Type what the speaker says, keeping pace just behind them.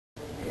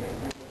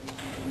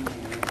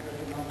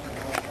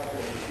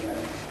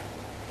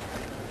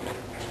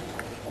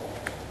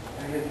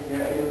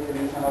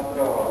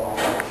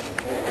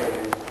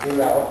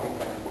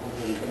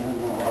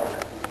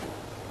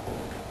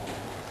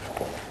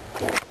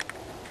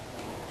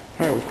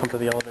Alright, we've come to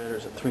the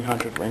elevators at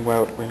 300 Ring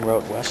Road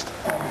West.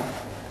 Look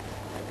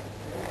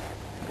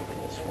at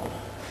this one.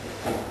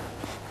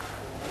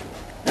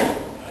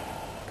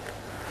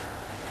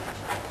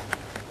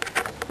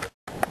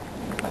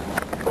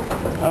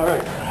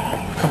 Alright,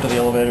 come to the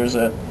elevators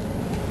at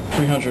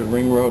 300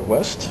 Ring Road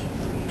West.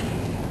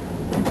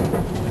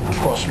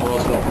 Across from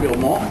Roosevelt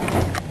Mall. Alright,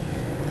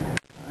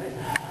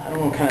 I don't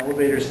know what kind of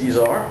elevators these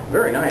are.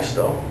 Very nice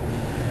though.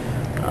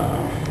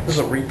 This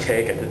is a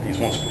retake. I did these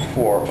once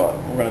before, but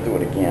we're going to do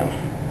it again.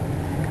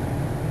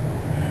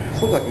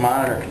 These look like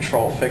monitor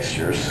control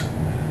fixtures.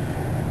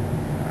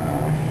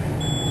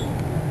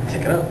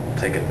 Take it up,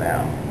 take it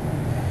down.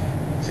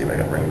 Let's see if I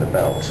can ring the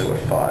bell too at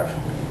 5.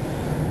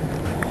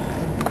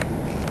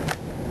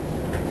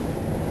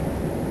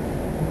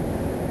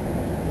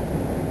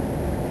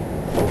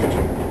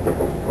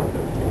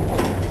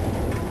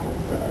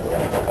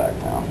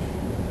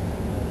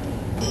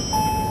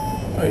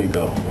 There you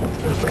go.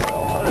 There's the bell.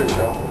 There you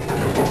go.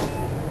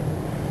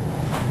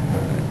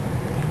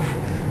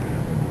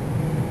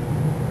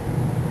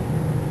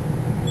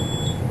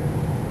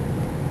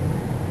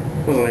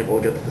 Wasn't able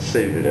to get to the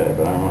city today,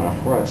 but I'm going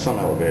to ride some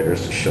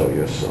elevators to show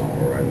you, so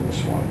we're riding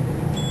this one.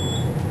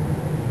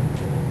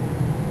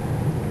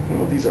 I don't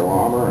know if these are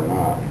armor or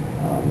not.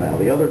 Now,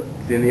 the other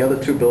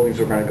two buildings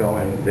we're going to go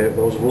in,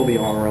 those will be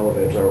armor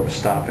elevators that we're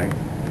stopping.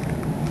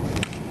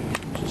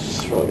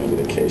 Just probably going to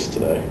be the case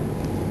today.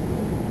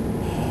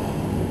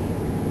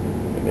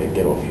 Maybe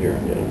get over here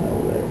and get an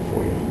elevator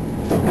for you.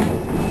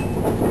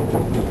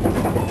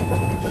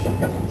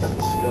 It's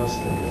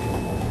disgusting.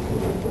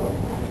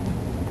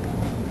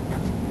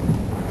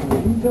 What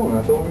are you doing?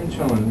 I thought we were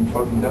chilling. You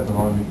fucking depping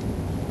on me.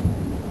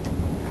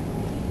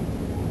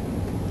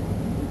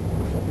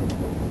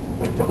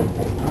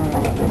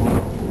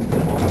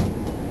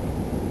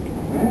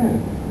 Man.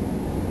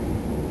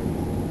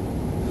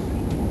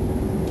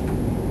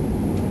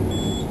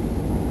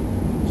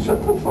 Shut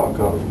the fuck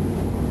up.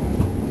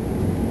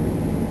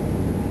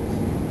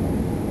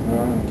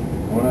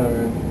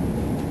 Whatever.